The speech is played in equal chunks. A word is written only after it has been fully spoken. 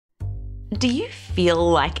Do you feel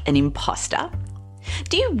like an imposter?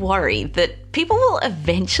 Do you worry that people will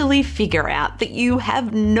eventually figure out that you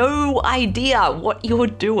have no idea what you're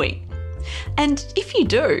doing? And if you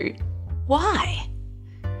do, why?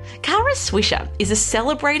 Kara Swisher is a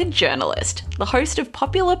celebrated journalist, the host of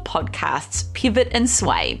popular podcasts Pivot and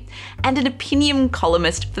Sway, and an opinion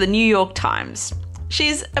columnist for the New York Times.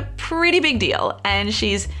 She's a pretty big deal, and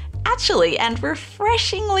she's actually and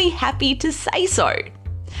refreshingly happy to say so.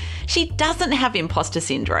 She doesn't have imposter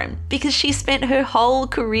syndrome because she spent her whole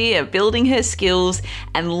career building her skills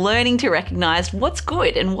and learning to recognise what's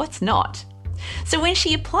good and what's not. So when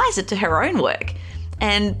she applies it to her own work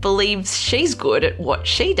and believes she's good at what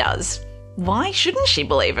she does, why shouldn't she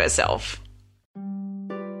believe herself?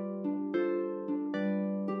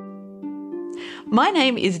 My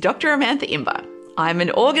name is Dr. Amantha Imber. I'm an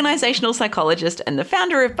organisational psychologist and the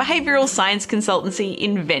founder of behavioural science consultancy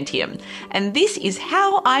Inventium, and this is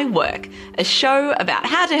How I Work, a show about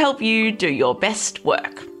how to help you do your best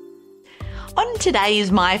work. On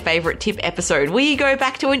today's My Favourite Tip episode, we go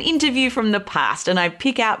back to an interview from the past and I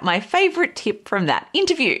pick out my favourite tip from that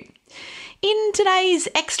interview. In today's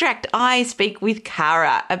extract, I speak with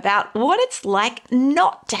Kara about what it's like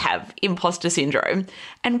not to have imposter syndrome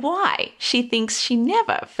and why she thinks she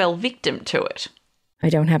never fell victim to it. I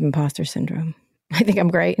don't have imposter syndrome. I think I'm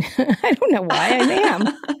great. I don't know why I am.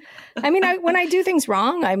 I mean, when I do things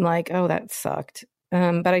wrong, I'm like, oh, that sucked.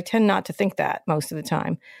 But I tend not to think that most of the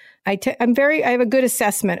time. I have a good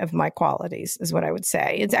assessment of my qualities, is what I would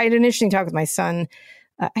say. I had an interesting talk with my son.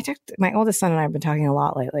 My oldest son and I have been talking a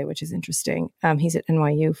lot lately, which is interesting. He's at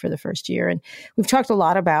NYU for the first year, and we've talked a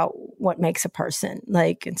lot about what makes a person,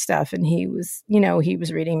 like, and stuff. And he was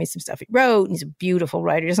reading me some stuff he wrote, and he's a beautiful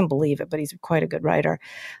writer. He doesn't believe it, but he's quite a good writer.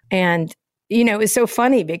 And, it's so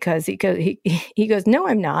funny because he goes, no,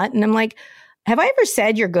 I'm not. And I'm like, have I ever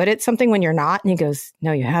said you're good at something when you're not? And he goes,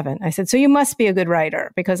 no, you haven't. I said, so you must be a good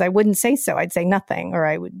writer, because I wouldn't say so. I'd say nothing, or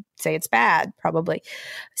I would say it's bad, probably.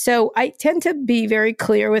 So I tend to be very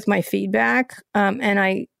clear with my feedback.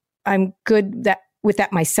 And I'm good with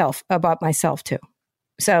that myself, about myself too.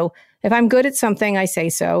 So if I'm good at something, I say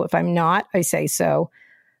so. If I'm not, I say so.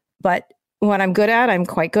 But what I'm good at, I'm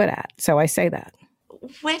quite good at. So I say that.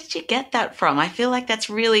 Where did you get that from? I feel like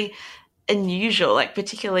that's really unusual, like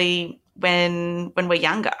particularly when we're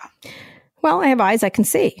younger. Well, I have eyes I can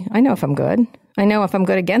see. I know if I'm good. I know if I'm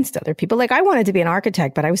good against other people. Like, I wanted to be an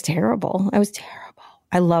architect, but I was terrible.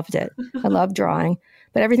 I loved it. I loved drawing,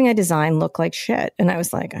 but everything I designed looked like shit. And I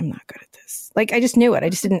was like, I'm not good at this. Like, I just knew it. I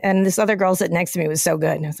just didn't. And this other girl sitting next to me was so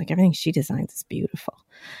good. And I was like, everything she designs is beautiful.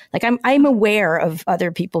 Like, I'm aware of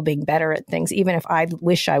other people being better at things, even if I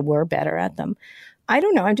wish I were better at them. I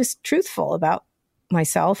don't know. I'm just truthful about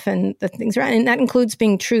myself and the things around. And that includes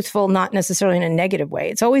being truthful, not necessarily in a negative way.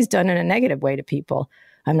 It's always done in a negative way to people.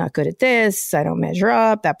 I'm not good at this. I don't measure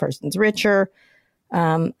up. That person's richer.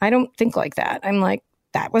 I don't think like that. I'm like,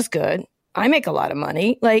 that was good. I make a lot of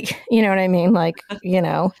money. Like, you know what I mean? Like,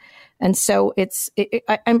 and so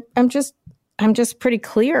I'm just pretty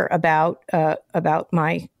clear about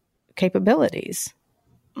my capabilities.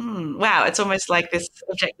 Wow. It's almost like this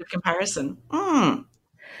objective comparison.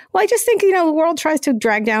 Well, I just think, the world tries to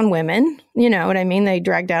drag down women. You know what I mean? They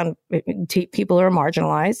drag down people who are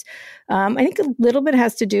marginalized. I think a little bit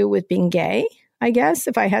has to do with being gay, I guess,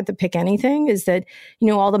 if I had to pick anything, is that,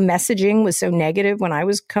 all the messaging was so negative when I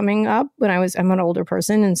was coming up, I'm an older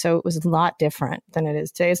person. And so it was a lot different than it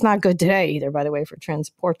is today. It's not good today either, by the way, for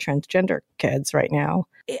poor transgender kids right now.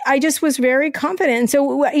 I just was very confident. And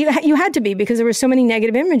so you had to be, because there were so many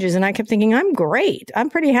negative images. And I kept thinking, I'm great. I'm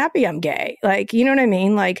pretty happy I'm gay. Like, you know what I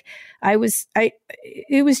mean? Like,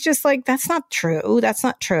 it was just like, that's not true. That's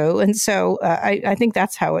not true. And so I think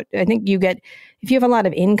that's how I think you get, if you have a lot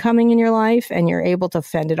of incoming in your life and you're able to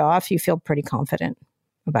fend it off, you feel pretty confident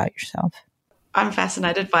about yourself. I'm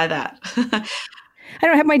fascinated by that. I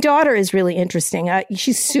don't have, my daughter is really interesting.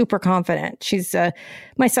 She's super confident.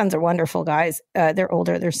 My sons are wonderful guys. They're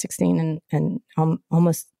older. They're 16 and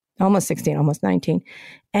almost 16, almost 19.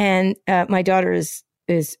 And my daughter is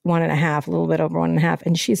 1.5, a little bit over 1.5.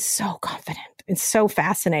 And she's so confident. It's so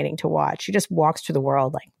fascinating to watch. She just walks through the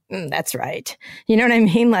world like, that's right. You know what I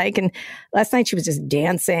mean? Like, and last night she was just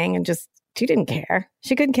dancing and she didn't care.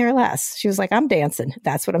 She couldn't care less. She was like, I'm dancing.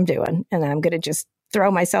 That's what I'm doing. And I'm going to just throw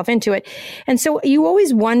myself into it. And so you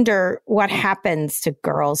always wonder what happens to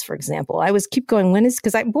girls, for example. I always keep going,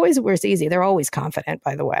 because boys, it was easy. They're always confident,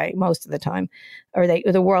 by the way, most of the time, or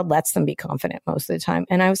the world lets them be confident most of the time.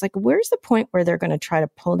 And I was like, where's the point where they're going to try to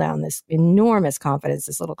pull down this enormous confidence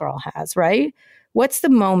this little girl has, right? What's the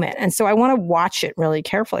moment? And so I want to watch it really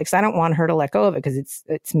carefully because I don't want her to let go of it because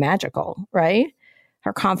it's magical, right?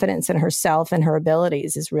 Her confidence in herself and her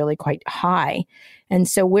abilities is really quite high. And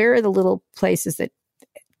so where are the little places that,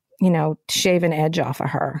 shave an edge off of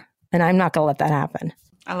her? And I'm not going to let that happen.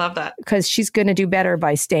 I love that. Because she's going to do better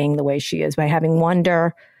by staying the way she is, by having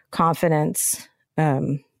wonder, confidence,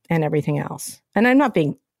 and everything else. And I'm not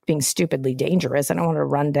being stupidly dangerous. I don't want to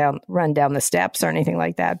run down the steps or anything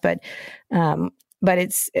like that. But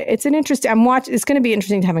it's an interesting. It's going to be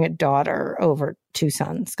interesting having a daughter over two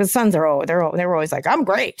sons, because sons they're always like, I'm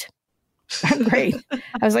great. I'm great.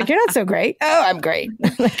 I was like, you're not so great. Oh, I'm great.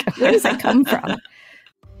 Like, where does that come from?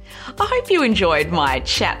 I hope you enjoyed my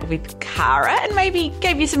chat with Cara and maybe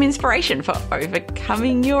gave you some inspiration for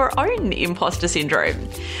overcoming your own imposter syndrome.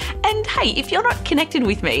 And hey, if you're not connected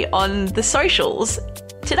with me on the socials,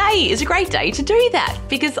 today is a great day to do that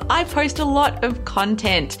because I post a lot of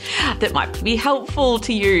content that might be helpful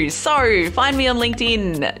to you. So find me on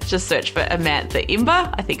LinkedIn. Just search for Amantha Imber.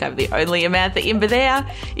 I think I'm the only Amantha Imber there.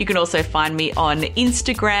 You can also find me on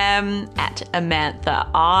Instagram at Amantha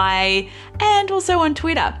I and also on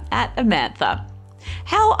Twitter at Amantha.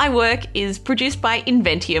 How I Work is produced by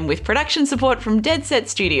Inventium with production support from Dead Set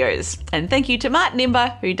Studios. And thank you to Martin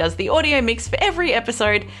Imber, who does the audio mix for every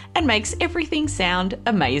episode and makes everything sound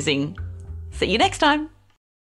amazing. See you next time.